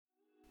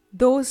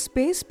Those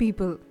Space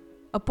People,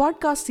 a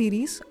podcast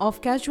series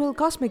of casual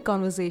cosmic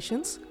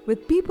conversations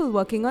with people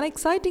working on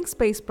exciting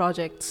space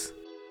projects.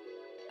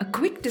 A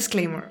quick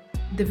disclaimer: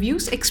 the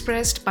views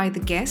expressed by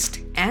the guest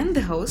and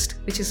the host,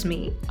 which is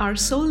me, are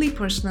solely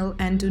personal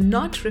and do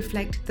not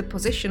reflect the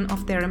position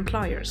of their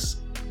employers.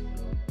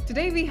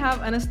 Today we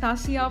have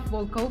Anastasia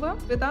Volkova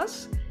with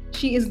us.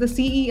 She is the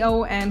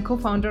CEO and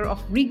co-founder of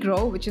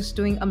Regrow, which is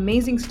doing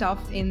amazing stuff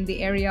in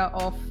the area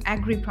of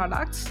agri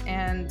products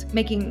and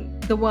making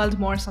the world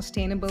more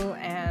sustainable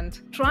and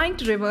trying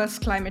to reverse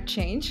climate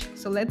change.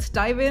 So let's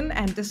dive in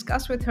and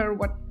discuss with her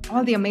what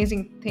all the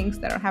amazing things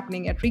that are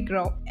happening at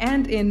Regrow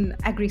and in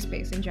agri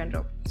space in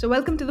general. So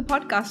welcome to the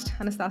podcast,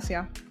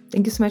 Anastasia.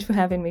 Thank you so much for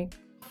having me.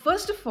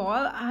 First of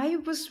all, I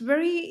was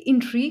very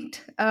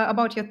intrigued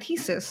about your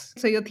thesis.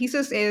 So, your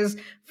thesis is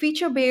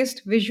feature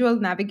based visual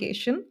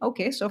navigation.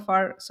 Okay, so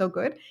far, so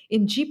good.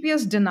 In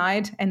GPS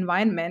denied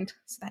environment.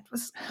 So, that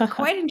was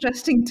quite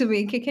interesting to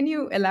me. Can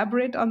you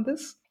elaborate on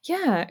this?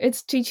 Yeah,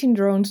 it's teaching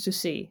drones to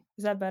see.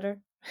 Is that better?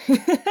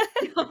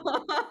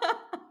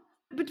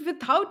 But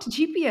without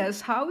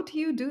GPS, how do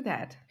you do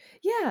that?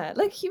 Yeah,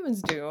 like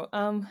humans do.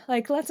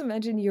 Like let's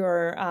imagine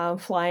you're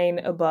flying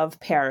above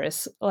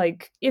Paris.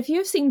 Like if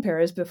you've seen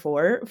Paris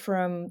before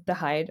from the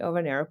height of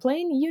an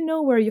airplane, you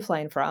know where you're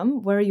flying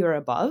from, where you're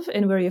above,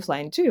 and where you're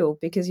flying to,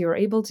 because you're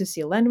able to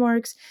see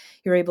landmarks.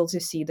 You're able to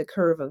see the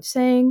curve of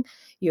Seine.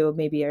 You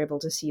maybe are able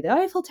to see the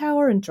Eiffel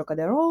Tower and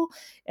Trocadero,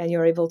 and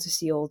you're able to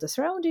see all the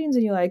surroundings.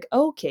 And you're like,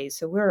 okay,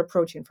 so we're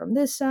approaching from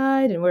this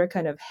side, and we're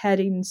kind of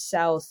heading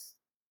south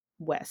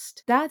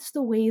west. That's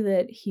the way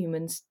that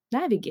humans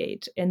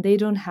navigate, and they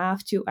don't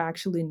have to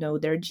actually know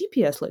their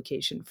GPS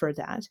location for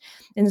that.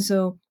 And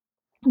so,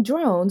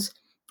 drones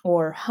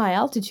or high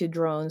altitude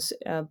drones,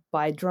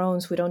 by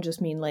drones, we don't just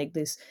mean like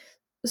this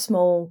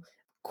small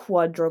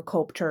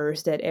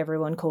quadrocopters that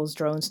everyone calls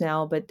drones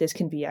now, but this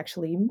can be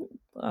actually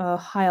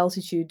high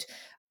altitude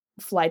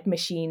flight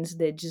machines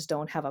that just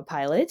don't have a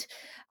pilot.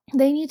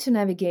 They need to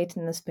navigate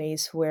in a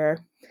space where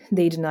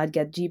they do not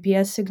get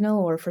GPS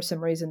signal, or for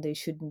some reason they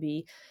shouldn't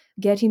be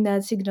getting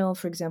that signal.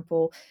 For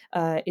example,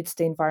 it's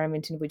the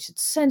environment in which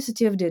it's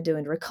sensitive. They're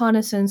doing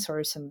reconnaissance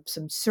or some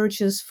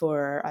searches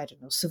for, I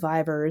don't know,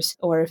 survivors,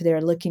 or if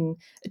they're looking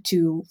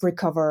to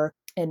recover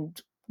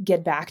and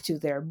get back to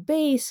their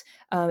base.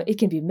 It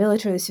can be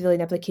military,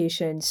 civilian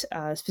applications,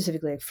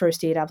 specifically like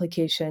first aid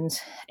applications,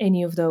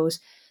 any of those.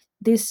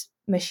 This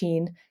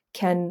machine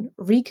can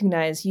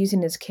recognize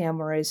using its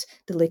cameras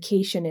the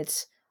location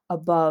it's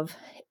above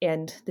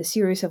and the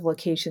series of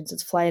locations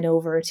it's flying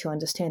over to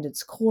understand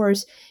its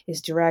course,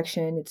 its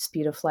direction, its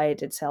speed of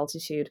flight, its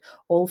altitude,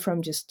 all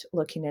from just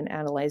looking and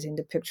analyzing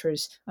the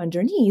pictures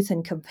underneath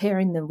and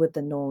comparing them with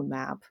the known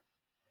map.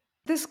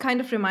 This kind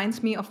of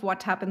reminds me of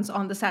what happens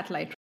on the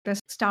satellite. There's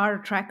star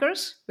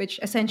trackers, which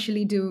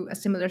essentially do a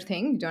similar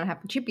thing. You don't have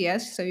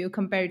GPS, so you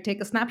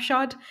take a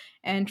snapshot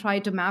and try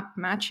to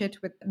match it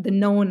with the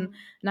known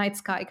night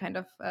sky, kind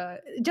of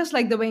just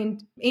like the way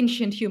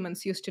ancient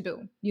humans used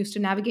to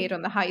navigate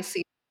on the high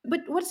sea.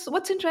 But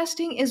what's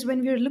interesting is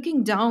when we're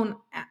looking down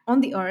on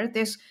the Earth,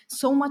 there's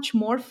so much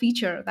more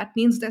feature. That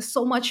means there's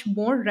so much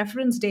more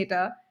reference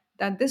data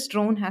that this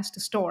drone has to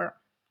store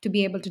to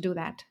be able to do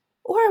that.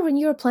 Or when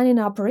you're planning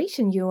an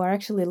operation, you are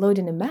actually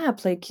loading a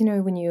map. Like,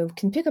 when you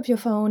can pick up your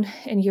phone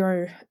and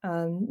you're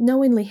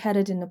knowingly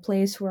headed in a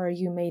place where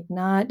you may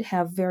not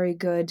have very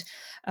good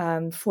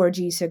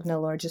 4G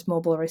signal or just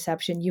mobile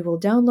reception, you will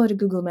download a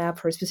Google map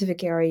for a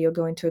specific area you're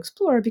going to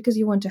explore because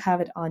you want to have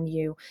it on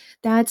you.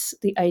 That's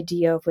the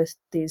idea with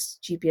these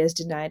GPS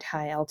denied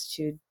high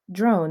altitude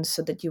drones,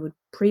 so that you would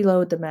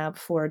preload the map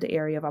for the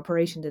area of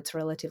operation that's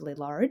relatively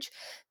large,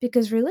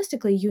 because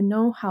realistically you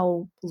know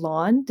how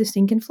long this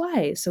thing can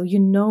fly, so you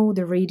know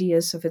the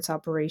radius of its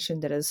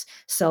operation that is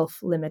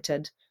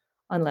self-limited,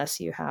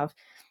 unless you have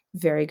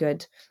very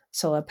good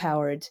solar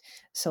powered,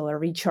 solar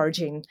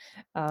recharging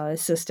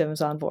systems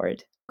on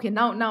board. Okay,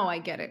 now I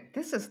get it.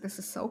 This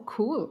is so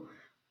cool.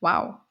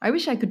 Wow. I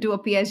wish I could do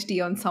a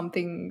PhD on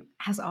something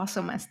as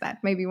awesome as that,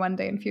 maybe one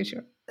day in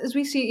future. As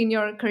we see in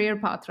your career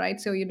path, right?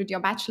 So you did your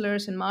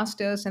bachelor's and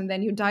master's, and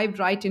then you dived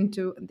right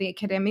into the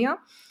academia.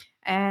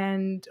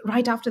 And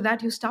right after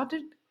that, you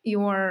started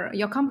your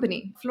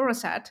company,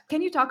 Florasat.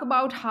 Can you talk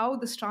about how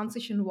this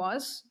transition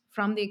was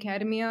from the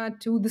academia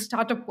to the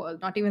startup world?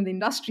 Not even the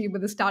industry,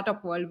 but the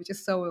startup world, which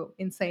is so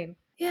insane.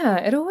 Yeah,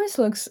 it always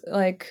looks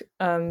like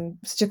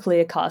such a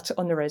clear cut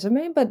on the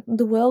resume, but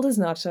the world is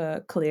not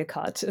a clear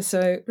cut.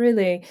 So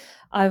really,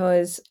 I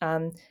was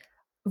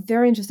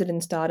very interested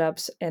in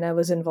startups, and I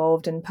was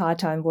involved in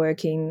part-time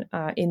working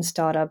in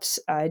startups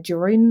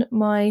during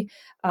my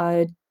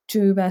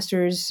two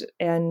masters,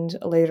 and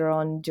later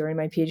on during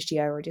my PhD,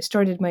 I already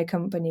started my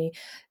company.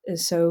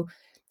 So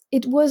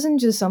it wasn't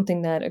just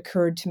something that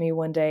occurred to me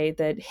one day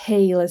that,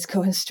 hey, let's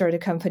go and start a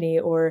company,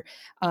 or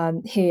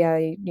hey,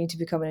 I need to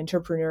become an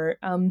entrepreneur.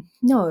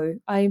 No,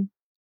 I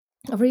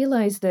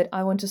realized that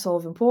I want to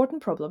solve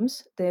important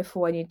problems.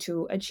 Therefore, I need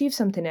to achieve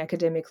something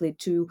academically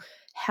to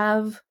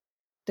have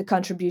the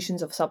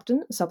contributions of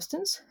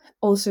substance.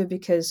 Also,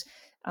 because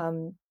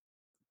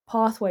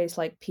pathways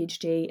like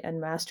PhD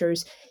and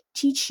masters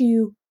teach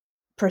you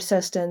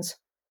persistence,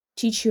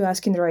 teach you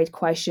asking the right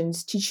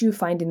questions, teach you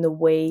finding the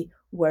way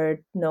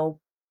where no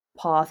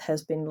path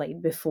has been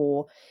laid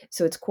before.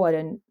 So it's quite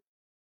a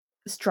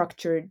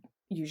structured,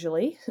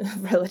 usually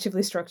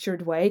relatively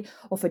structured way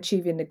of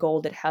achieving the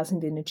goal that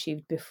hasn't been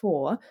achieved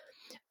before,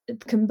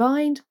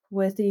 combined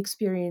with the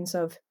experience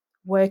of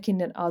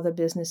working at other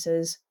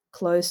businesses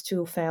close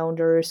to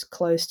founders,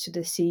 close to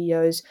the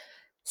CEOs,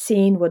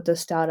 seeing what the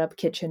startup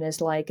kitchen is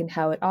like and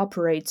how it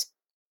operates.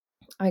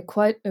 I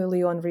quite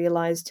early on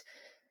realized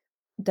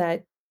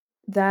that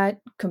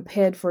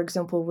compared, for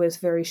example, with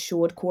very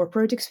short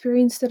corporate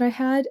experience that I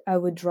had, I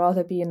would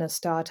rather be in a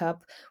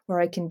startup where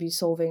I can be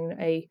solving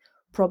a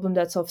problem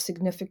that's of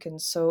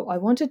significance. So I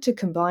wanted to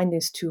combine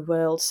these two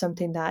worlds,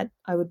 something that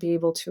I would be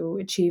able to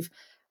achieve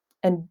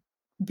and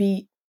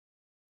be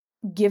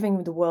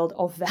giving the world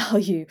of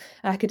value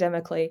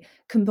academically,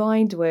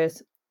 combined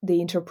with the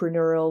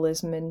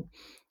entrepreneurialism and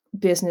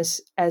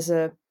business as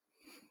a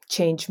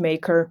change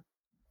maker.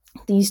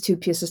 These two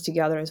pieces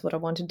together is what I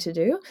wanted to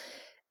do.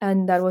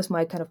 And that was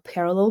my kind of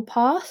parallel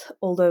path.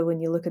 Although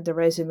when you look at the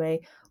resume,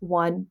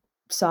 one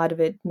side of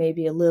it may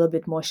be a little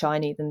bit more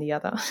shiny than the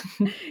other.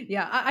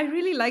 Yeah, I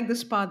really like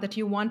this part that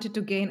you wanted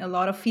to gain a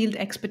lot of field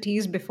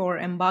expertise before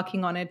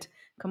embarking on it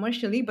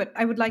commercially, but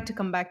I would like to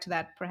come back to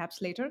that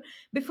perhaps later.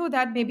 Before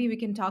that, maybe we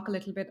can talk a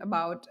little bit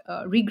about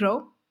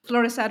Regrow.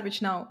 Florisat,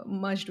 which now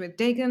merged with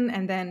Dagon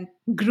and then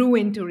grew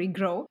into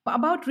Regrow.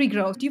 About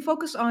Regrow, do you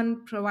focus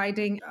on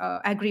providing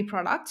agri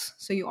products?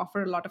 So you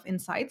offer a lot of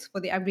insights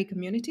for the agri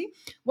community.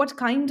 What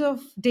kind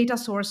of data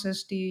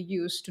sources do you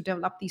use to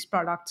develop these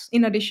products,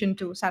 in addition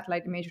to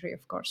satellite imagery,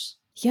 of course?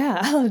 Yeah,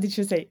 I love that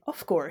you say,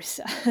 of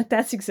course.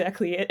 That's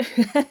exactly it.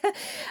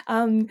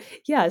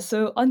 Yeah,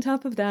 so on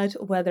top of that,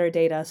 weather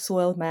data,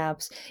 soil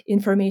maps,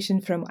 information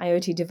from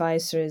IoT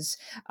devices,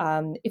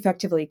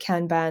 effectively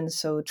Kanban,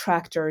 so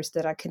tractors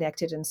that are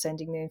connected and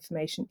sending the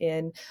information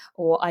in,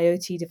 or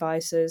IoT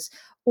devices,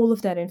 all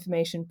of that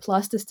information,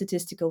 plus the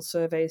statistical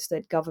surveys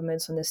that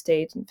governments on the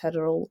state and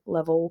federal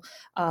level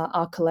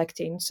are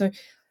collecting. So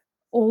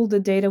all the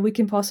data we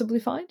can possibly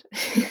find.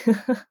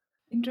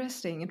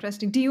 Interesting,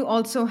 interesting. Do you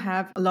also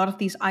have a lot of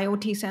these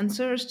IoT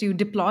sensors? Do you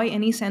deploy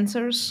any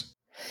sensors?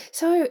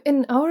 So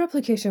in our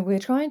application, we're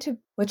trying to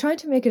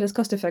make it as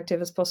cost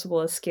effective as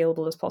possible, as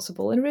scalable as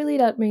possible, and really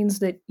that means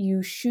that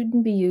you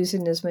shouldn't be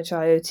using as much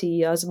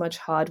IoT, as much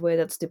hardware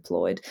that's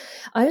deployed.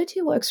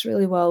 IoT works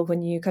really well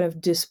when you kind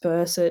of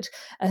disperse it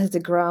as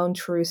the ground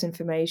truth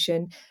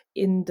information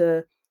in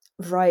the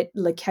right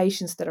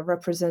locations that are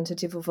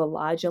representative of a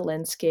larger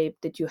landscape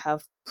that you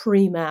have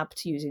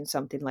pre-mapped using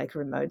something like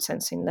remote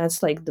sensing.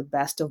 That's like the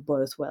best of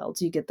both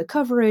worlds. You get the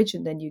coverage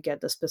and then you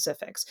get the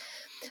specifics.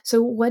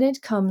 So when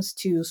it comes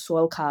to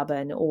soil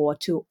carbon or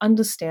to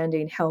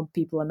understanding how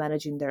people are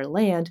managing their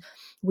land,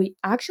 we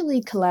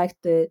actually collect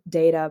the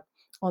data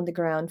on the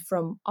ground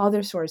from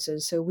other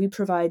sources. So we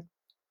provide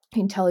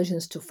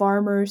intelligence to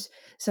farmers.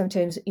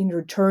 Sometimes in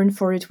return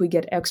for it, we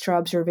get extra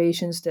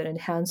observations that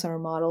enhance our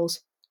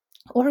models.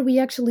 Or we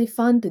actually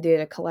fund the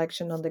data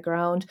collection on the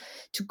ground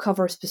to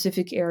cover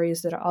specific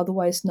areas that are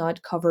otherwise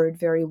not covered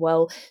very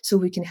well, so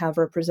we can have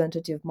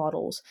representative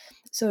models.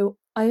 So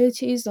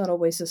IoT is not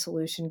always a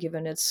solution,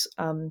 given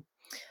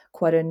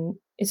quite an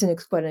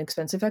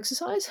expensive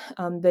exercise.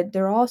 But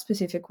there are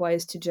specific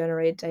ways to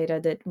generate data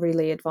that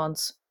really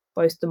advance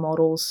both the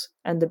models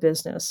and the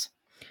business.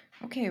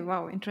 Okay,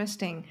 wow,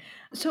 interesting.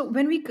 So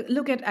when we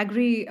look at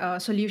agri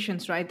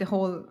solutions, right, the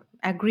whole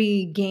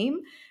agri game,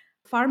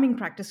 farming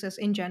practices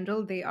in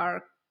general, they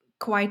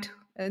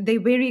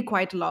vary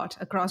quite a lot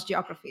across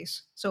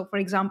geographies. So, for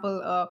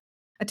example,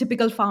 a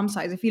typical farm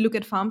size, if you look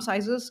at farm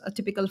sizes, a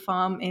typical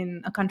farm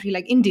in a country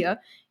like India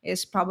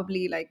is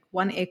probably like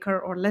 1 acre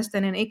or less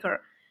than an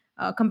acre,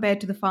 compared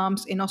to the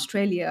farms in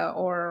Australia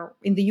or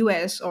in the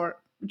US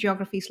or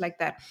geographies like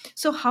that.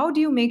 So, how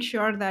do you make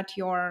sure that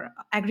your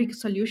agri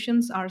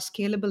solutions are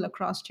scalable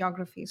across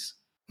geographies?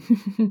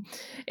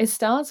 It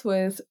starts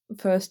with,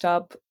 first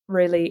up,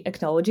 really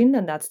acknowledging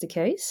that that's the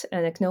case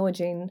and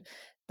acknowledging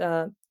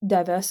the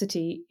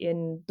diversity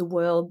in the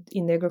world,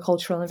 in the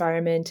agricultural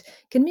environment,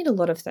 can mean a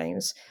lot of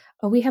things.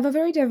 We have a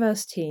very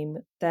diverse team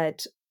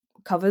that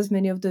covers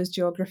many of those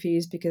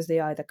geographies because they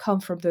either come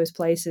from those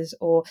places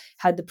or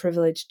had the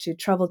privilege to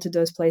travel to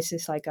those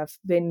places. Like I've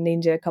been in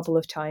India a couple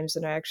of times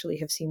and I actually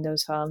have seen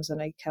those farms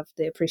and I have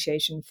the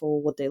appreciation for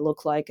what they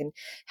look like and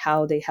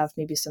how they have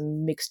maybe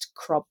some mixed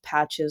crop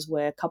patches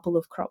where a couple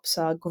of crops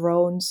are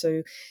grown.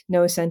 So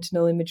no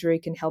sentinel imagery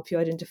can help you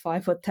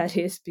identify what that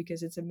is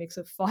because it's a mix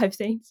of five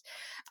things.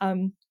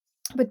 Um,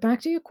 but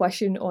back to your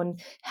question on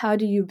how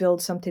do you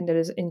build something that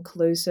is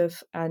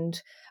inclusive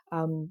and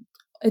um,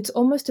 it's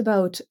almost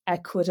about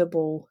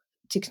equitable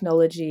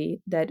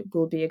technology that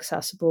will be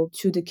accessible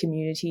to the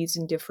communities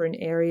in different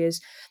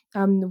areas.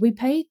 We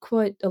pay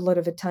quite a lot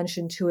of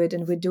attention to it,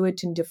 and we do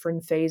it in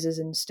different phases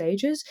and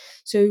stages.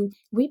 So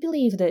we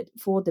believe that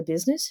for the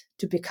business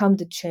to become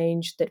the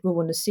change that we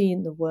want to see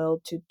in the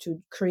world,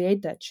 to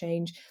create that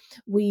change,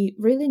 we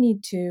really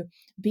need to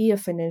be a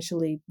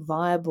financially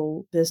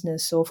viable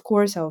business. So, of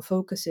course, our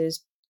focus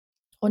is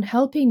on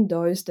helping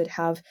those that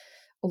have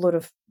a lot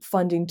of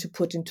funding to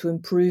put into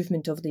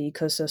improvement of the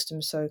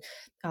ecosystem. So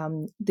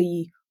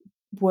the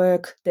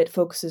work that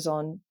focuses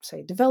on,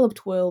 say,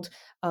 developed world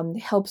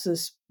helps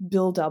us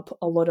build up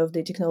a lot of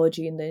the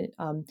technology and the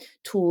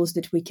tools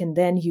that we can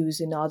then use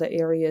in other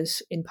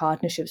areas in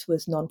partnerships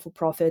with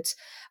non-for-profits.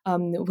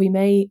 We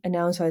may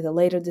announce either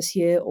later this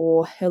year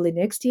or early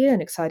next year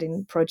an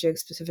exciting project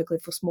specifically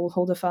for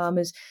smallholder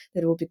farmers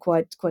that will be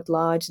quite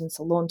large, and it's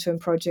a long-term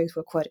project.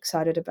 We're quite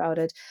excited about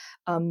it.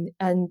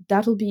 And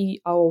that'll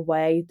be our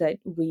way that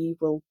we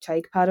will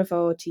take part of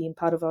our team,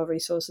 part of our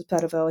resources,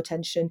 part of our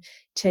attention,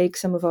 take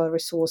some of our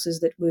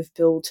resources that we've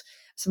built,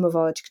 some of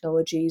our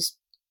technologies,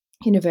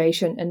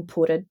 innovation, and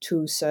put it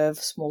to serve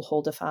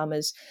smallholder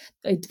farmers.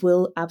 It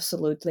will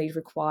absolutely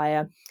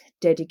require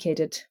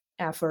dedicated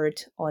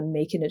effort on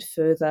making it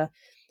further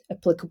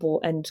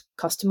applicable and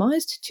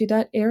customized to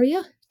that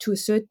area to a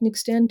certain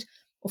extent.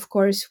 Of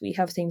course, we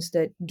have things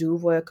that do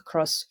work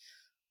across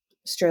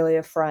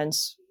Australia,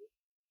 France,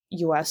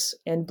 US,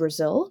 and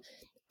Brazil,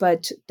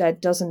 but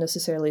that doesn't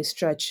necessarily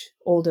stretch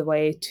all the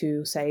way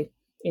to, say,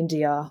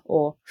 India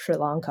or Sri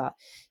Lanka.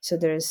 So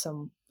there is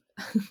some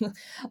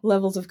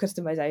levels of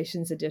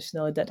customizations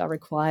additionally that are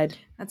required.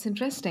 That's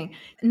interesting.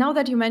 Now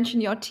that you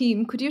mentioned your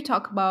team, could you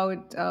talk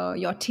about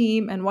your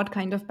team and what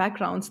kind of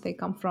backgrounds they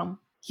come from?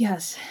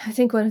 Yes, I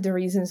think one of the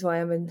reasons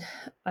why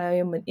I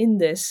am in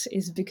this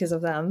is because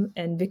of them,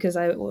 and because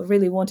I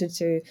really wanted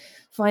to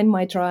find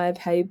my tribe,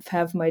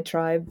 have my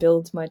tribe,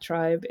 build my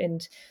tribe,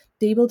 and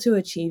be able to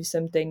achieve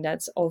something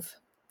that's of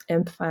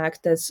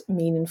impact, that's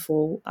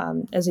meaningful.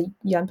 As a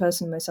young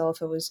person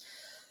myself, I was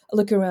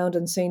looking around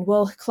and saying,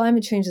 well,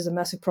 climate change is a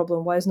massive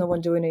problem. Why is no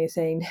one doing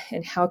anything?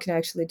 And how can I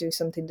actually do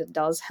something that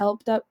does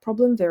help that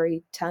problem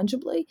very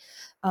tangibly?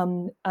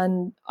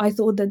 And I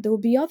thought that there will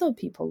be other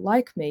people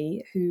like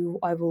me who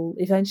I will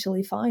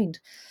eventually find.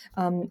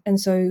 And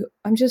so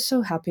I'm just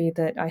so happy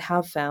that I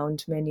have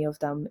found many of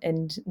them.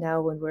 And now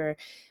when we're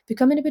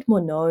becoming a bit more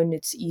known,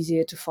 it's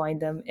easier to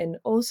find them. And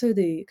also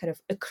the kind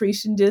of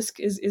accretion disk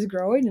is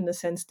growing in the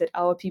sense that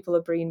our people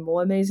are bringing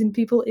more amazing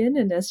people in.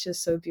 And that's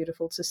just so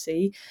beautiful to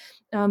see.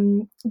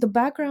 The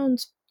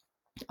backgrounds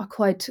are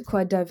quite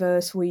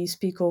diverse. We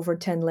speak over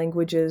 10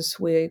 languages.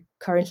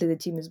 Currently the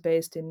team is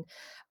based in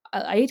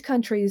 8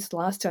 countries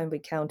last time we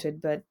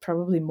counted, but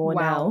probably more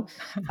now.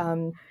 Wow.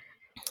 Um,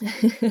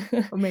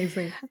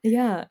 Amazing.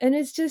 yeah, and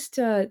it's just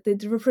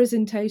the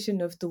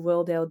representation of the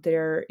world out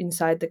there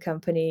inside the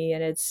company,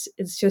 and it's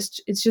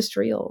just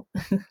real.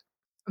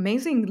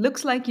 Amazing.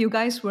 Looks like you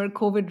guys were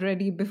COVID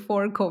ready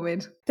before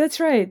COVID. That's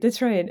right.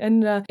 That's right.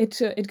 And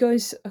it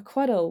goes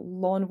quite a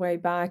long way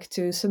back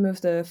to some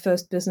of the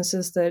first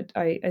businesses that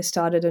I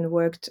started and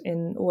worked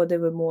in, or they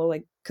were more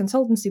like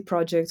consultancy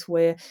projects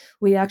where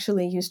we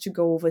actually used to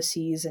go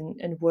overseas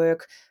and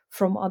work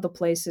from other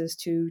places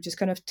to just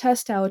kind of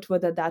test out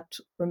whether that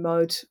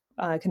remote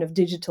kind of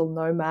digital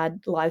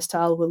nomad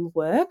lifestyle will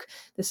work.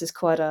 This is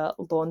quite a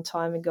long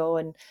time ago,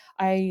 and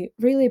I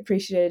really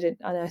appreciated it.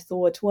 And I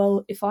thought,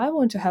 well, if I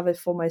want to have it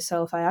for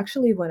myself, I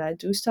actually, when I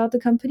do start the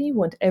company,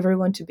 want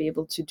everyone to be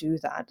able to do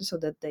that so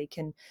that they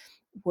can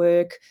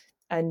work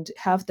and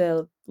have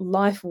their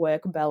life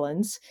work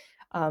balance.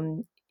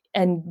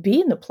 And be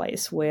in the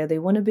place where they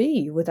want to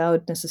be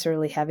without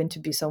necessarily having to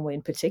be somewhere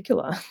in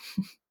particular.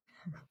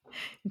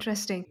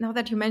 Interesting. Now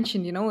that you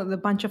mentioned, the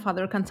bunch of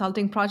other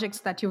consulting projects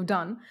that you've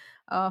done,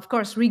 of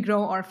course,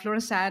 Regrow or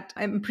Fluorosat,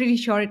 I'm pretty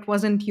sure it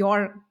wasn't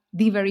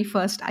the very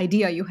first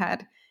idea you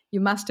had. You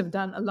must have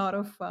done a lot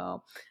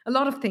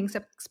of things,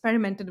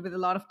 experimented with a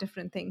lot of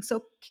different things.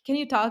 So, can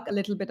you talk a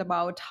little bit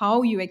about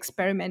how you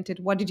experimented?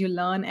 What did you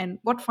learn, and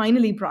what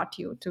finally brought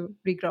you to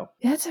Regrow?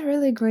 That's a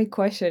really great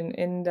question,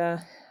 and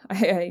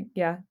I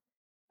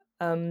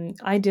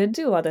did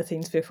do other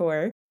things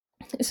before.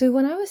 So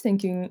when I was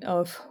thinking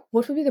of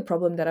what would be the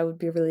problem that I would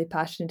be really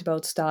passionate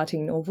about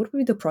starting, or what would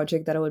be the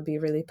project that I would be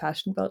really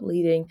passionate about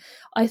leading,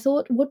 I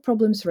thought, what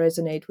problems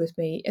resonate with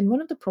me? And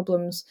one of the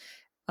problems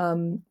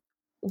um,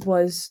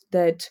 was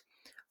that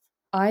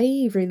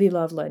I really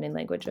love learning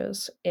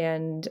languages,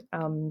 and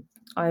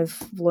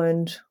I've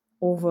learned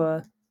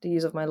over the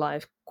years of my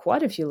life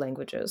quite a few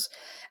languages.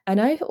 And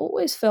I've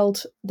always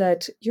felt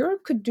that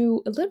Europe could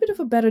do a little bit of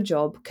a better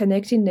job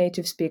connecting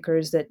native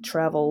speakers that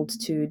traveled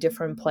to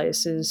different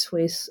places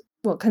with,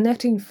 well,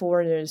 connecting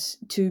foreigners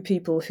to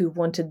people who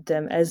wanted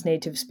them as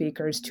native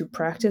speakers to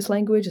practice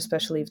language,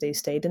 especially if they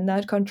stayed in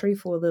that country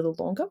for a little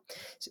longer.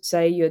 So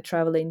say you're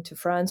traveling to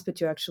France, but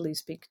you actually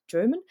speak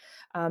German.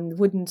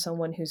 Wouldn't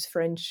someone who's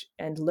French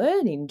and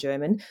learning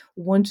German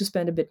want to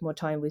spend a bit more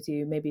time with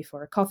you, maybe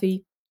for a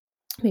coffee,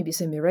 maybe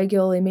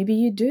semi-regularly, maybe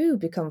you do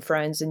become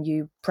friends and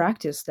you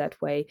practice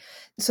that way.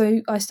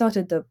 So I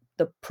started the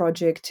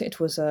project. It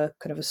was a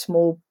kind of a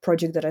small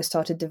project that I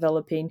started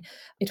developing.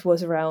 It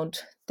was around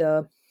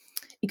the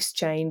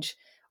exchange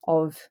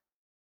of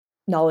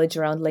knowledge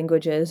around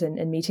languages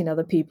and meeting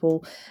other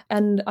people.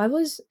 And I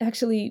was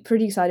actually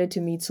pretty excited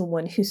to meet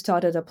someone who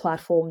started a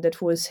platform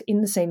that was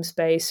in the same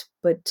space,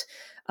 but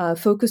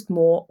focused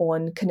more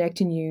on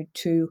connecting you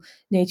to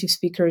native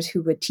speakers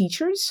who were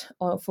teachers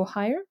for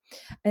hire.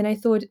 And I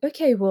thought,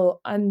 okay,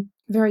 well, I'm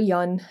very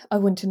young. I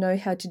want to know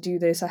how to do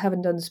this. I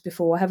haven't done this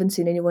before. I haven't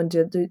seen anyone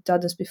do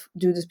this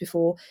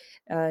before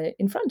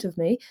in front of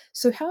me.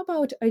 So how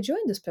about I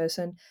join this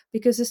person,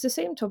 because it's the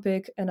same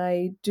topic and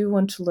I do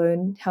want to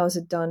learn how is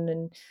it done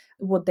and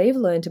what they've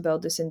learned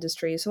about this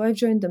industry. So I've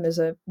joined them as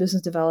a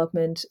business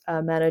development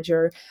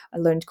manager. I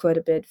learned quite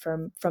a bit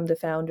from the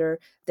founder.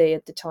 They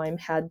at the time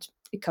had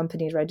a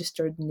company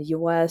registered in the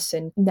US,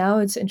 and now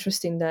it's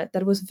interesting that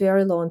that was a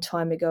very long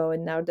time ago,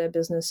 and now their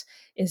business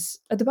is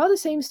at about the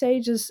same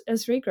stage as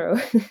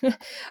Regrow.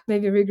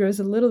 Maybe Regrow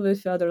is a little bit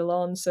further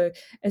along. So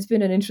it's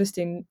been an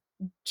interesting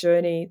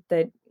journey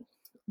that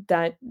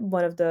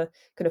one of the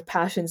kind of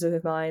passions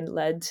of mine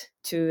led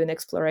to an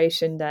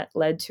exploration that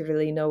led to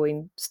really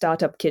knowing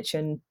Startup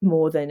Kitchen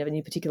more than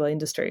any particular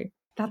industry.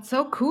 That's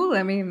so cool.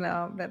 I mean,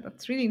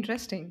 that's really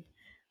interesting.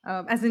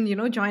 As in,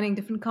 joining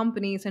different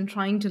companies and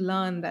trying to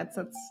learn. That's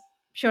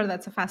sure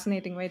that's a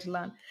fascinating way to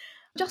learn.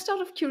 Just out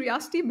of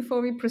curiosity,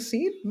 before we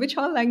proceed, which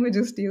all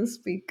languages do you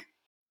speak?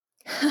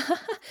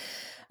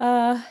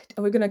 Are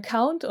we going to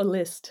count or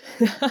list?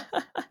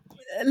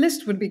 A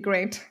list would be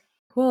great.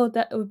 Well,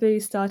 that would be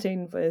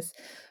starting with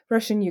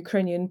Russian,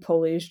 Ukrainian,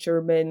 Polish,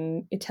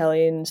 German,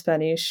 Italian,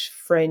 Spanish,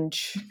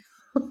 French,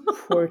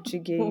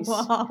 Portuguese.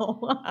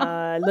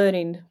 Wow.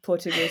 Learning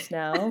Portuguese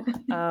now.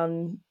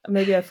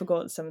 Maybe I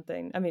forgot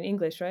something. I mean,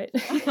 English, right?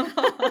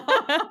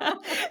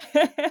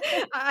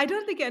 I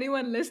don't think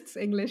anyone lists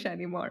English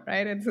anymore,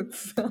 right?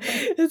 It's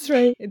That's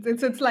right.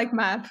 it's like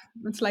math.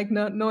 It's like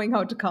knowing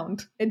how to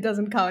count. It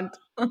doesn't count.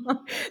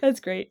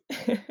 That's great.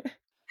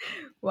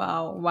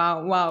 Wow,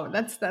 wow, wow.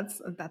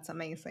 That's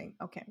amazing.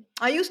 Okay.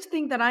 I used to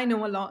think that I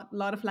know a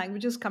lot of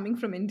languages coming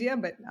from India,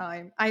 but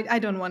I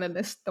don't want to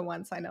list the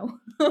ones I know.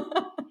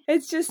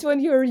 It's just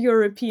when you're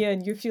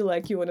European, you feel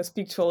like you want to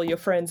speak to all your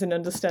friends and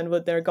understand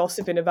what they're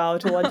gossiping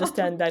about, or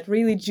understand that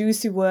really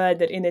juicy word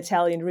that in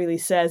Italian really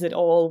says it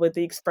all with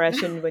the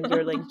expression when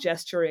you're like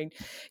gesturing.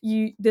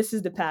 This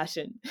is the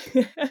passion.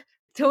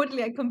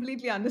 Totally, I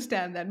completely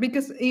understand that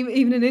because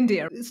even in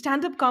India,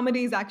 stand up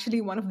comedy is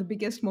actually one of the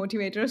biggest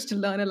motivators to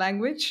learn a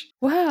language.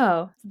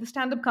 Wow. The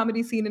stand-up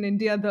comedy scene in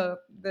India, the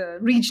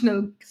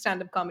regional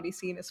stand-up comedy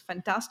scene is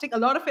fantastic. A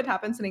lot of it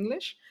happens in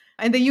English,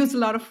 and they use a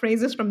lot of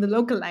phrases from the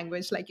local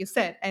language, like you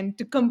said. And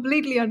to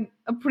completely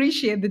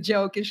appreciate the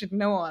joke, you should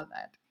know all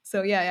that.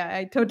 So yeah,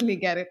 I totally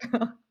get it.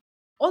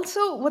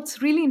 Also,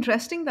 what's really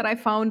interesting that I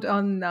found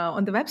on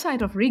the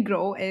website of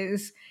Regrow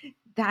is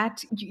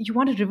that you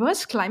want to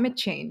reverse climate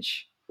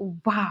change.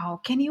 Wow,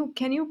 can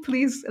you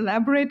please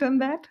elaborate on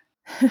that?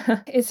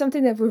 It's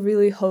something that we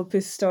really hope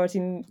is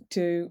going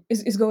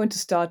to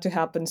start to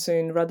happen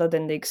soon, rather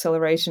than the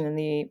acceleration in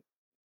the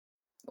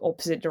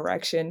opposite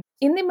direction.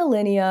 In the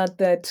millennia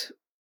that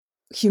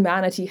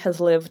humanity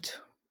has lived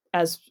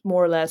as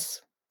more or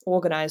less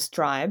organized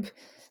tribe,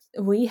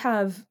 we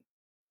have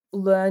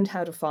learned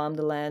how to farm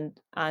the land,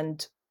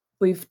 and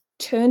we've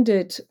turned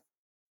it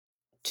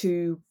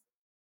to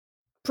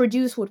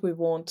produce what we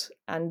want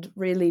and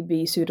really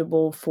be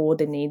suitable for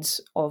the needs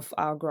of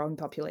our growing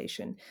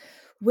population.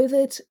 With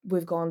it,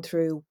 we've gone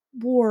through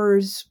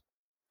wars,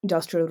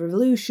 industrial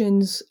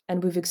revolutions,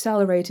 and we've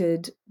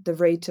accelerated the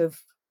rate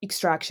of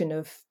extraction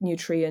of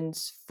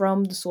nutrients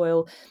from the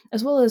soil,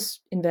 as well as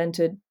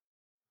invented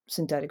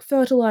synthetic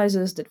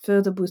fertilizers that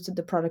further boosted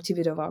the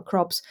productivity of our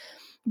crops.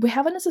 We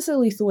haven't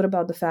necessarily thought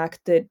about the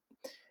fact that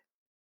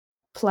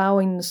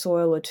plowing the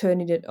soil or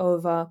turning it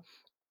over,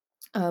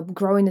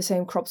 growing the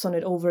same crops on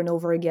it over and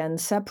over again,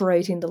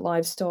 separating the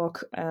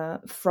livestock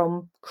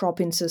from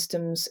cropping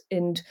systems,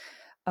 and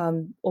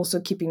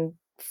also keeping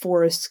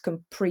forests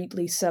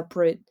completely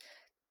separate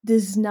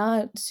does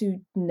not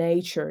suit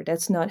nature.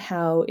 That's not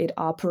how it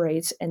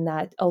operates, and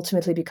that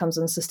ultimately becomes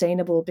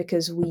unsustainable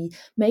because we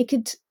make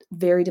it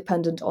very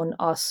dependent on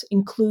us,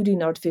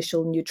 including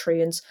artificial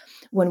nutrients.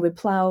 When we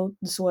plow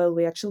the soil,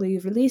 we actually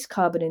release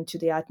carbon into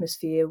the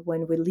atmosphere.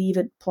 When we leave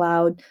it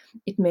plowed,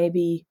 it may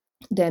be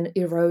then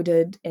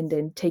eroded and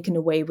then taken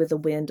away with the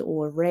wind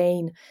or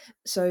rain.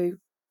 So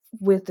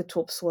with the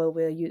topsoil,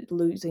 we're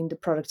losing the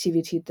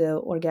productivity, the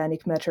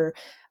organic matter,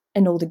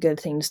 and all the good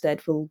things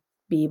that will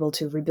be able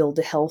to rebuild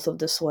the health of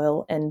the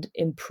soil and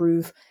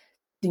improve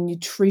the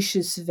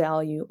nutritious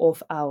value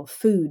of our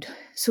food.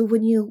 So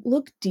when you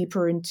look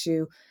deeper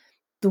into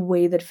the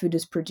way that food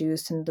is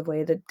produced and the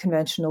way that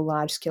conventional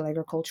large scale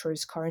agriculture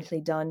is currently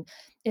done,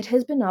 it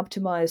has been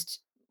optimized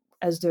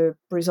as the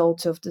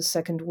result of the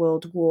Second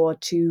World War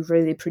to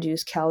really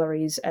produce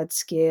calories at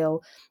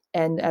scale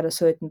and at a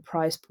certain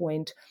price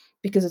point,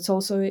 because it's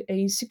also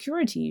a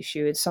security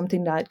issue. It's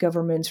something that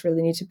governments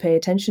really need to pay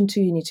attention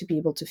to. You need to be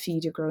able to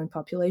feed a growing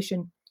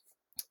population.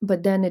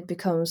 But then it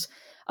becomes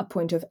a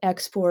point of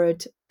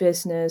export,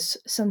 business,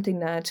 something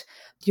that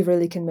you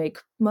really can make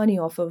money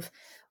off of.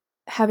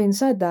 Having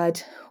said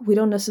that, we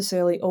don't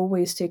necessarily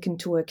always take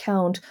into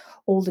account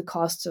all the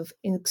costs of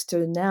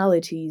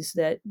externalities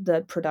that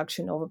the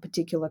production of a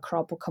particular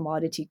crop or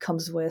commodity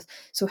comes with.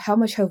 So how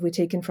much have we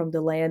taken from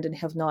the land and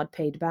have not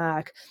paid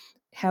back?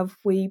 Have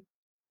we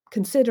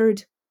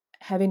considered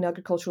having an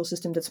agricultural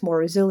system that's more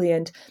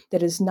resilient,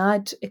 that is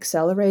not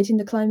accelerating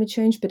the climate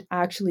change, but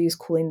actually is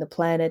cooling the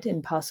planet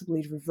and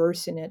possibly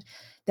reversing it?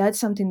 That's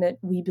something that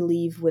we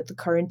believe, with the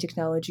current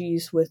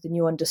technologies, with the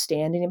new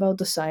understanding about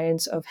the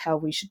science of how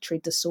we should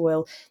treat the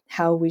soil,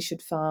 how we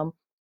should farm,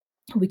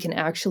 we can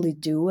actually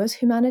do as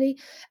humanity.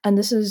 And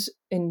this is,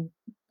 in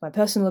my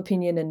personal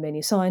opinion, and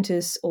many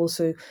scientists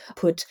also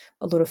put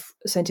a lot of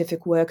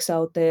scientific works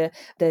out there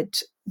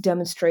that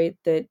demonstrate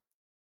that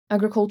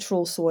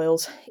agricultural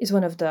soils is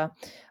one of the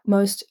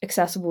most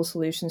accessible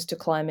solutions to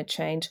climate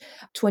change.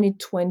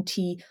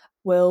 2020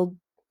 World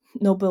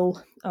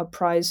Nobel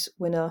Prize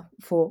winner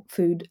for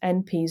food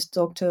and peace,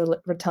 Dr.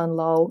 Ratan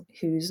Lal,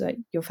 who's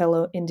your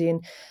fellow Indian,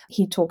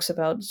 he talks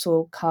about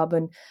soil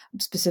carbon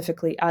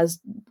specifically as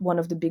one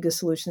of the biggest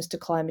solutions to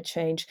climate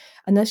change.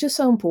 And that's just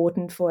so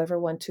important for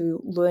everyone to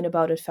learn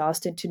about it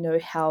fast and to know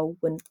how,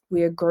 when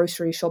we are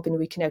grocery shopping,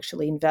 we can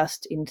actually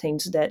invest in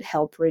things that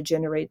help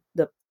regenerate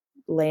the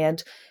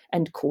land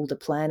and cool the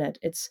planet.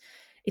 It's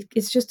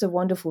just a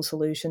wonderful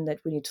solution that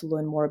we need to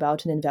learn more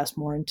about and invest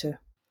more into.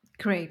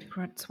 Great,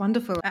 that's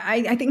wonderful.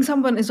 I think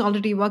someone is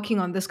already working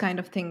on this kind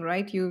of thing,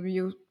 right?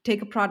 You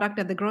take a product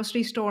at the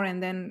grocery store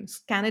and then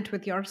scan it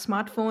with your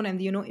smartphone, and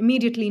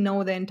immediately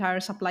know the entire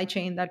supply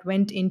chain that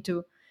went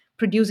into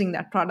producing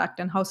that product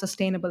and how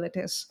sustainable it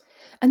is.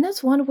 And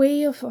that's one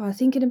way of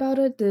thinking about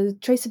it. The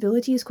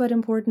traceability is quite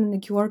important. The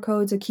QR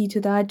codes are key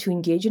to that, to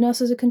engaging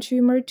us as a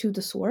consumer to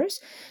the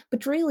source.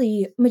 But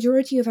really,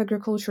 majority of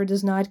agriculture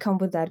does not come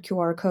with that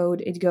QR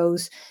code. It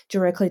goes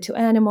directly to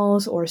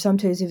animals, or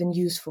sometimes even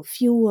used for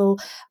fuel.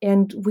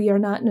 And we are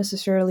not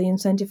necessarily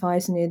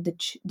incentivizing it,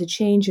 the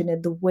change in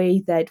it, the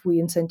way that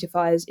we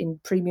incentivize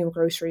in premium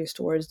grocery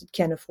stores that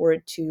can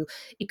afford to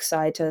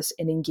excite us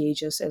and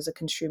engage us as a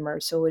consumer.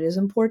 So it is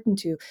important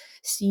to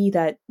see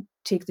that,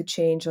 take the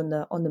change on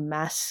the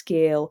mass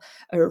scale,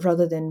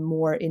 rather than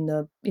more in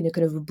a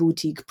kind of a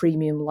boutique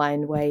premium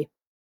line way.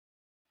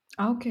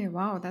 Okay,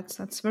 wow,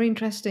 that's very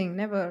interesting.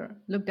 Never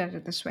looked at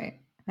it this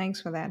way.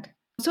 Thanks for that.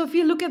 So if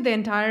you look at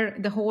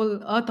the whole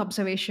Earth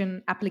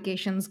observation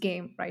applications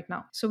game right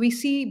now, so we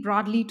see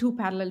broadly two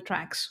parallel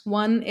tracks.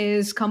 One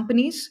is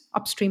companies,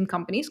 upstream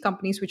companies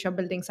which are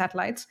building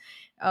satellites.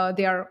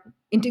 They are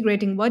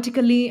integrating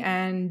vertically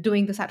and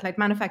doing the satellite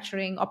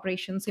manufacturing,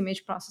 operations,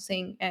 image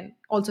processing, and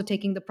also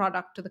taking the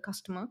product to the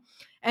customer.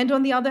 And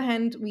on the other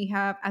hand, we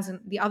have, as in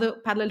the other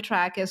parallel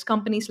track, is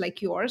companies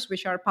like yours,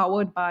 which are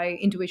powered by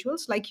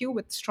individuals like you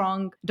with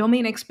strong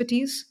domain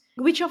expertise.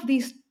 Which of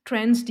these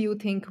trends do you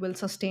think will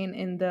sustain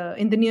in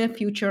the near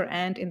future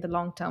and in the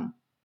long term?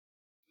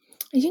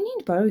 You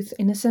need both,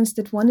 in a sense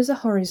that one is a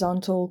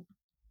horizontal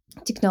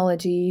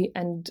technology,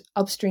 and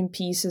upstream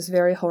piece is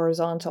very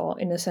horizontal,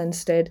 in a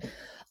sense that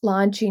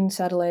launching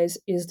satellites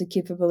is the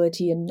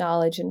capability and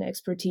knowledge and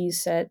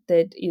expertise set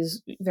that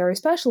is very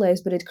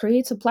specialized, but it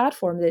creates a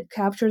platform that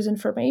captures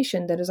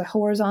information that is a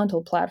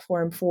horizontal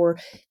platform for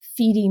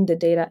feeding the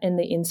data and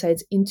the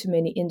insights into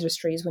many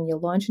industries. When you're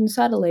launching a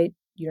satellite,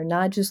 you're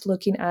not just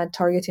looking at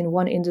targeting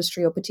one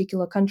industry or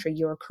particular country.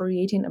 You're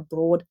creating a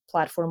broad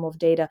platform of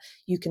data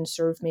you can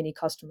serve many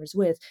customers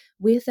with.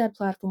 With that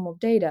platform of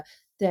data,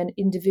 then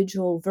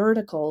individual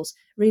verticals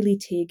really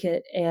take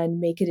it and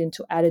make it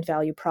into added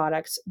value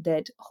products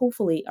that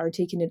hopefully are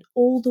taking it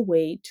all the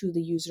way to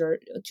the user,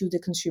 to the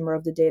consumer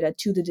of the data,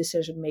 to the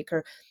decision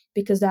maker,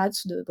 because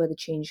that's where the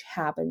change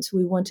happens.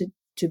 We want it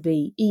to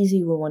be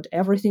easy. We want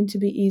everything to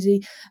be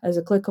easy. As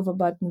a click of a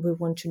button, we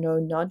want to know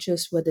not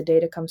just where the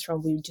data comes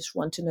from, we just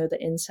want to know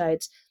the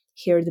insights,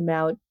 hear them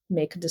out,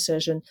 make a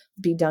decision,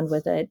 be done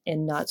with it,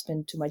 and not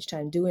spend too much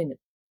time doing it.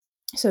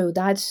 So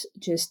that's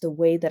just the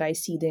way that I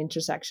see the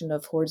intersection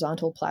of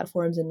horizontal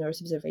platforms and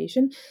Earth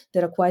observation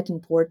that are quite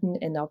important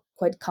and are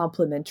quite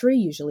complementary.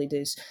 Usually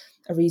there's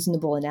a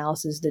reasonable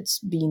analysis that's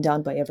being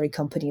done by every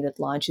company that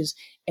launches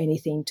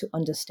anything to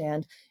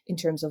understand in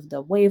terms of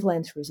the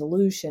wavelength,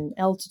 resolution,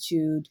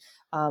 altitude,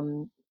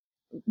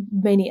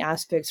 many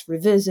aspects,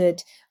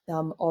 revisit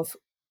of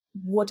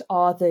what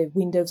are the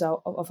windows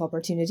of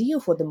opportunity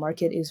of what the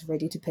market is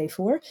ready to pay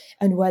for,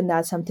 and when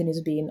that something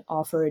is being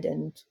offered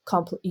and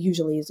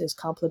usually is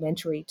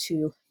complementary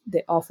to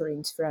the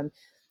offerings from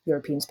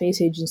European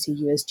Space Agency,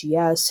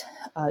 USGS,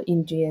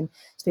 Indian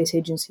Space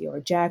Agency,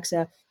 or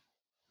JAXA.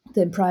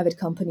 Then private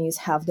companies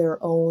have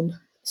their own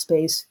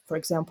space, for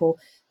example,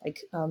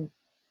 like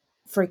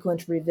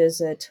frequent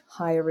revisit,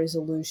 higher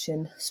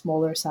resolution,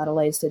 smaller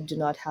satellites that do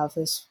not have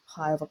as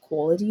high of a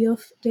quality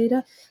of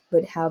data,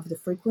 but have the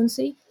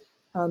frequency.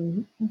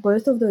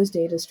 Both of those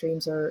data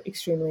streams are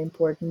extremely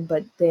important,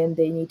 but then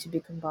they need to be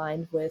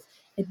combined with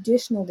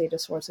additional data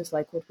sources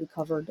like what we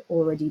covered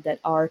already that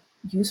are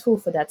useful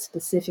for that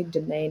specific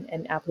domain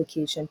and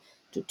application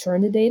to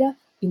turn the data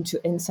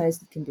into insights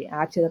that can be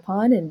acted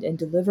upon and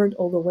delivered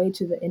all the way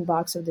to the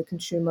inbox of the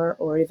consumer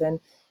or even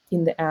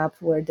in the app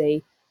where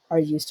they are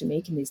used to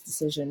making these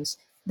decisions.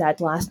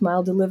 That last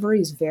mile delivery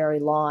is very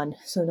long.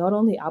 So not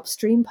only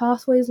upstream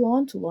pathway is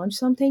long to launch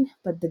something,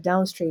 but the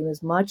downstream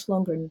is much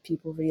longer than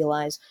people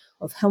realize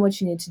of how much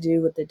you need to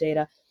do with the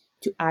data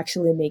to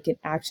actually make it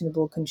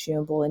actionable,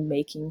 consumable, and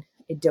making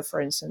a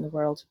difference in the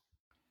world.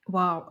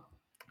 Wow.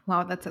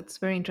 Wow, that's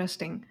very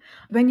interesting.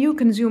 When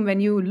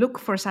you look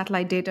for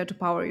satellite data to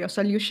power your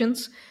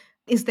solutions,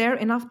 is there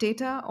enough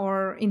data,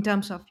 or in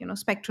terms of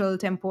spectral,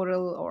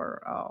 temporal,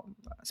 or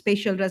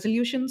spatial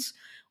resolutions,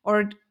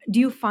 or do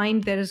you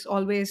find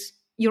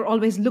you're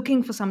always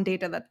looking for some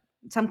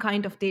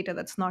kind of data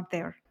that's not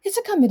there? It's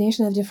a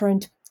combination of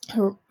different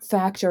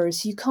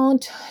factors. You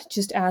can't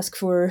just ask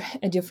for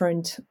a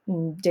different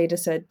data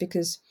set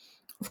because,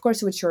 of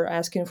course, what you're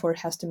asking for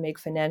has to make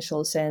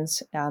financial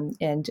sense,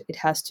 and it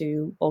has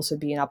to also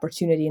be an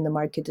opportunity in the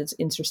market that's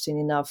interesting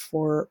enough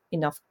for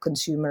enough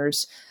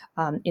consumers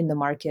in the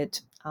market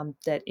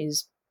that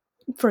is,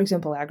 for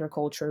example,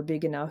 agriculture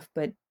big enough,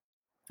 but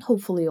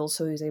hopefully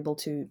also is able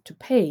to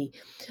pay,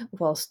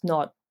 whilst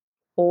not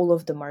all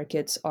of the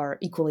markets are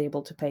equally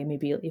able to pay.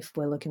 Maybe if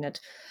we're looking at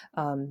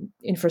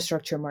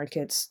infrastructure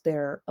markets,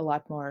 they're a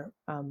lot more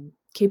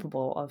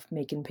capable of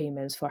making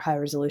payments for high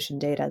resolution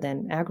data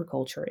than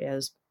agriculture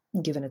is,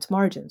 given its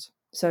margins.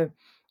 So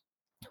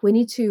we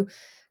need to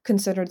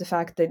consider the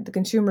fact that the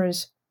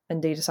consumers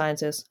and data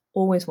scientists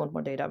always want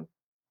more data.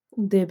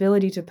 The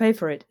ability to pay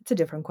for it, it's a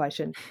different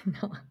question.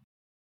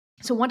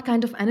 So what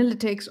kind of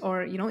analytics,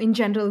 or in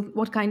general,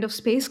 what kind of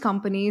space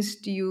companies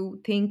do you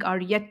think are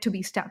yet to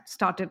be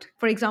started?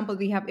 For example,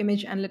 we have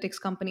image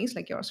analytics companies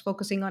like yours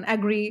focusing on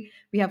agri.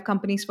 We have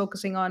companies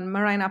focusing on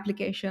marine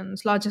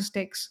applications,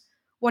 logistics.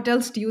 What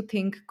else do you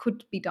think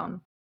could be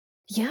done?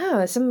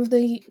 Yeah, some of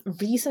the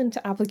recent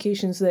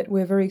applications that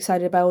we're very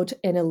excited about,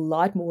 and a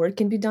lot more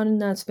can be done in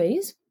that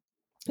space,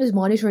 is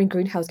monitoring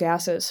greenhouse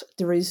gases.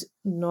 There is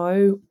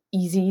no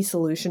easy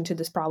solution to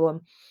this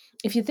problem.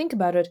 If you think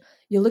about it,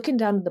 you're looking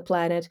down at the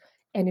planet,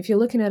 and if you're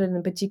looking at it in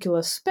a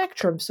particular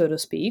spectrum, so to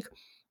speak,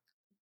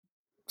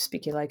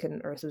 speaking like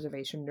an Earth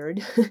observation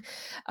nerd,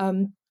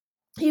 um,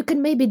 you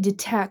can maybe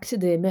detect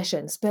the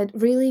emissions, but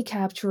really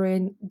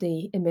capturing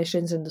the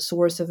emissions and the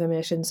source of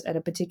emissions at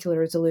a particular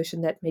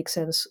resolution that makes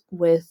sense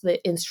with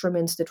the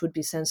instruments that would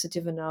be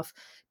sensitive enough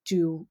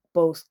to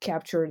both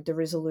capture the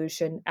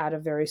resolution at a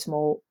very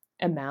small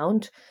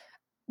amount.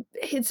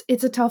 It's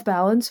a tough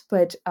balance,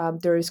 but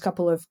there is a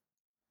couple of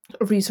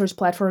research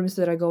platforms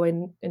that are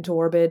going into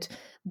orbit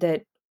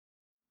that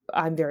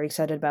I'm very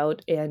excited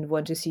about and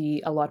want to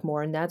see a lot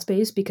more in that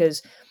space,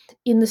 because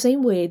in the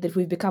same way that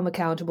we've become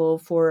accountable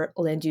for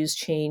land use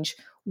change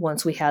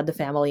once we had the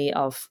family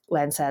of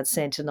Landsat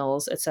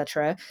Sentinels,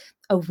 etc.,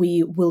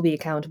 we will be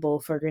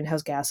accountable for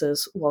greenhouse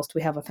gases whilst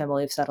we have a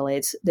family of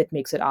satellites that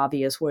makes it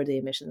obvious where the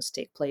emissions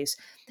take place.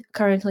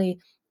 Currently,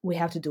 we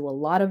have to do a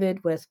lot of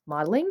it with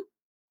modeling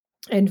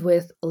and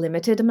with a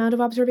limited amount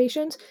of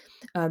observations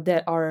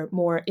that are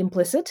more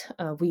implicit.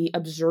 We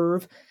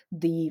observe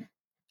the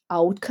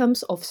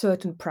outcomes of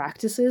certain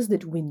practices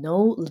that we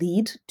know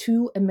lead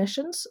to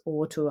emissions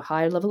or to a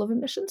higher level of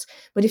emissions.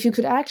 But if you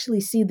could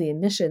actually see the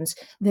emissions,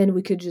 then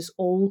we could just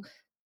all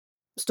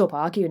stop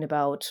arguing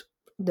about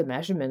the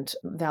measurement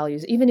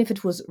values, even if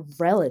it was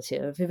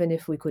relative, even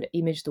if we could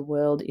image the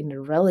world in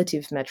the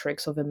relative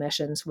metrics of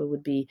emissions, we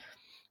would be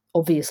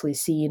obviously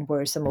seeing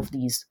where some of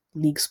these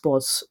leak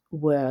spots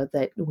were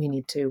that we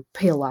need to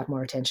pay a lot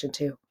more attention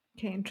to.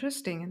 Okay,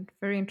 interesting and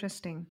very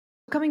interesting.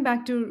 Coming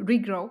back to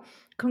Regrow,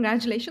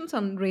 congratulations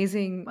on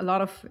raising a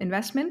lot of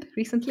investment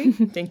recently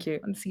Thank you.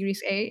 on the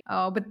Series A.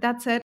 But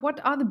that said, what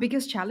are the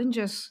biggest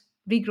challenges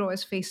Regrow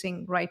is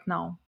facing right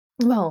now?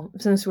 Well,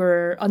 since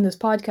we're on this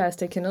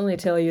podcast, I can only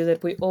tell you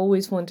that we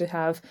always want to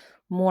have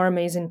more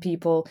amazing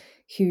people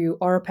who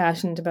are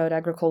passionate about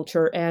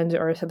agriculture and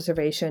Earth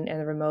observation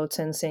and remote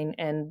sensing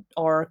and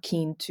are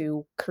keen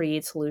to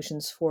create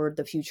solutions for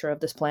the future of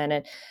this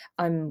planet.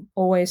 I'm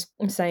always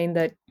saying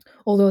that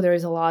although there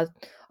is a lot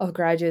of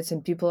graduates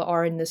and people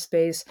are in this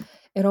space,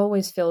 it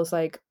always feels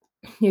like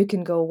you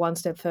can go one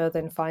step further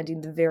in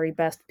finding the very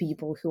best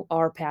people who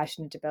are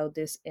passionate about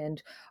this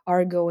and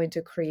are going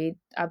to create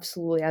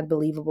absolutely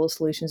unbelievable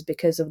solutions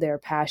because of their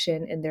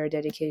passion and their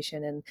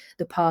dedication and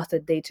the path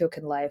that they took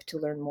in life to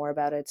learn more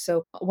about it.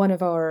 So, one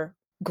of our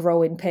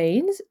growing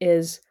pains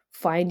is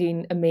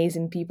finding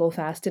amazing people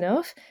fast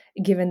enough,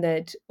 given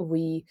that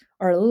we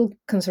are a little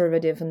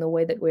conservative in the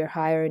way that we're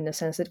hiring, in the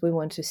sense that we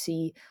want to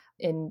see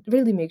and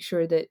really make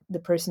sure that the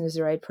person is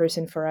the right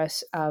person for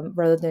us,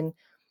 rather than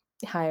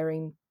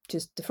hiring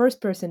just the first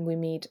person we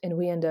meet, and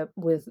we end up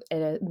with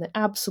an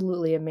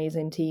absolutely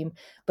amazing team.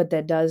 But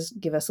that does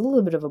give us a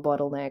little bit of a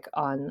bottleneck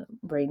on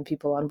bringing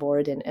people on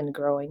board and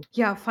growing.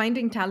 Yeah,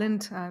 finding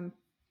talent.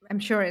 I'm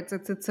sure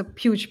it's a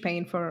huge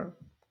pain for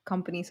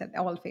companies at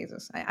all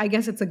phases. I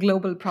guess it's a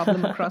global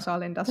problem across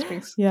all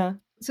industries. Yeah.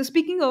 So,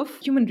 speaking of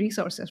human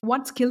resources,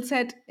 what skill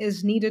set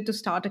is needed to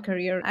start a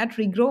career at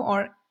Regrow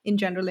or in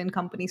general in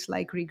companies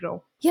like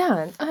Regrow?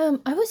 Yeah,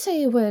 I would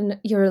say when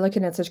you're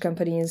looking at such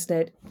companies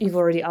that you've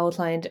already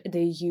outlined,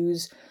 they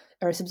use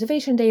Earth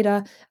observation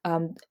data.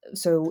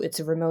 So it's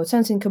a remote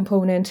sensing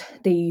component.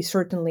 They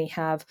certainly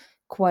have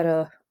quite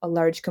a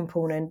large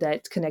component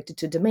that's connected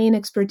to domain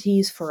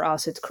expertise. For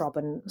us, it's crop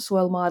and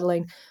soil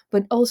modeling.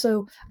 But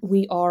also,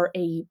 we are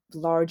a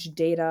large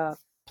data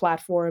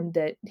platform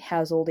that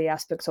has all the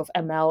aspects of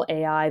ML,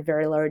 AI,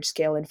 very large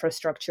scale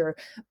infrastructure,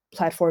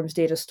 platforms,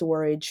 data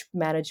storage,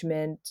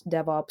 management,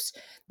 DevOps.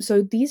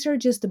 So these are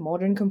just the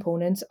modern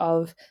components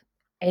of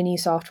any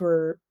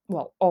software,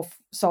 well, of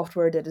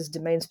software that is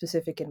domain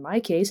specific in my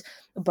case,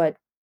 but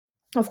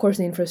of course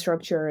the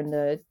infrastructure and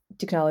the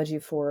technology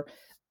for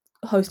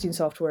hosting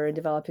software and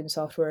developing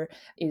software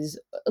is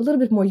a little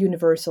bit more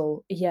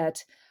universal.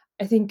 Yet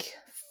I think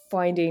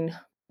finding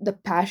the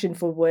passion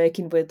for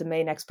working with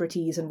domain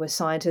expertise and with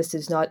scientists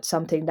is not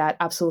something that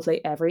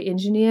absolutely every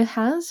engineer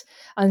has.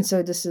 And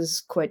so this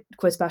is quite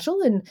special,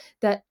 and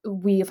that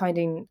we are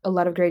finding a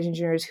lot of great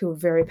engineers who are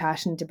very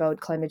passionate about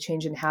climate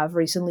change and have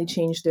recently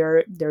changed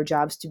their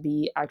jobs to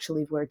be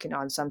actually working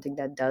on something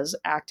that does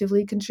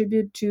actively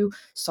contribute to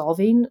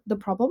solving the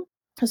problem.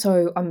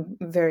 So I'm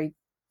very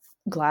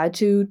glad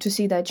to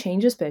see that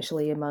change,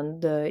 especially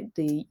among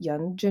the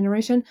young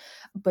generation.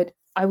 But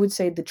I would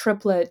say the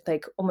triplet,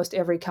 like almost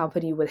every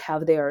company would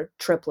have their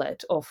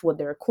triplet of what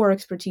their core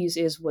expertise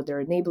is, what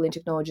their enabling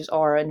technologies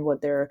are, and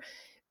what their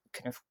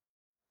kind of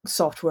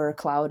software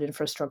cloud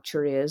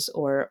infrastructure is,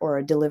 or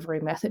a delivery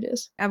method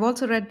is. I've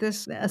also read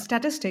this a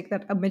statistic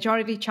that a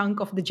majority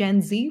chunk of the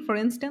Gen Z, for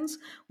instance,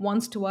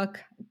 wants to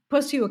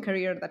pursue a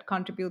career that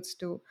contributes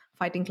to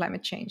fighting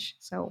climate change.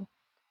 So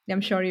I'm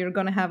sure you're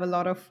going to have a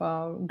lot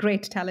of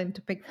great talent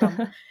to pick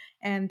from.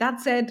 And that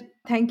said,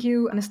 thank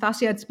you,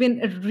 Anastasia. It's been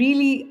a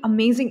really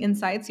amazing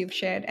insights you've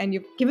shared, and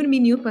you've given me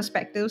new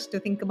perspectives to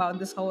think about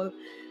this whole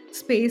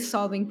space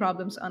solving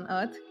problems on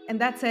Earth.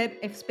 And that said,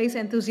 if space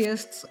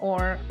enthusiasts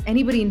or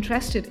anybody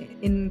interested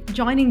in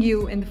joining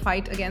you in the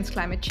fight against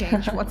climate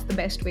change, what's the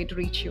best way to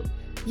reach you?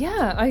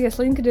 Yeah, I guess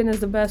LinkedIn is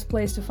the best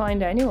place to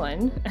find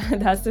anyone.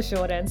 That's the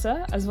short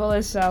answer. As well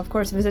as, of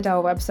course, visit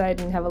our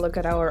website and have a look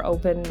at our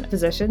open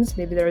positions.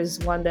 Maybe there is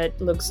one that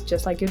looks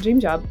just like your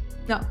dream job.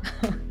 No.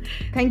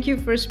 Thank you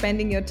for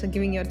giving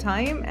your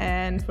time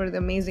and for the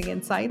amazing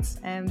insights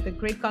and the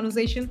great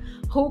conversation.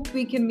 Hope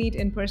we can meet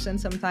in person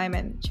sometime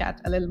and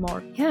chat a little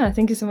more. Yeah,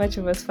 thank you so much.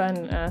 It was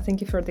fun.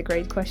 Thank you for the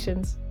great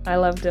questions. I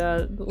loved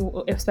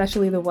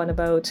especially the one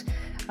about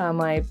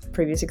my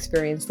previous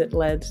experience that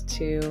led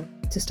to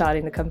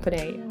starting the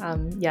company.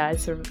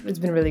 It's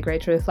been really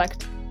great to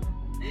reflect.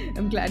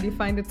 I'm glad you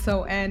find it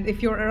so. And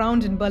if you're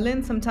around in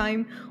Berlin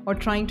sometime or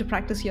trying to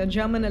practice your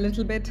German a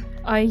little bit.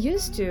 I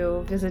used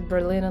to visit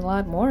Berlin a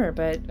lot more,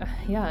 but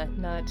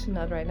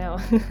not right now.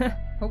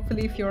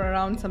 Hopefully if you're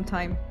around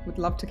sometime, we'd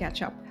love to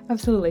catch up.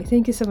 Absolutely.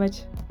 Thank you so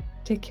much.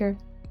 Take care.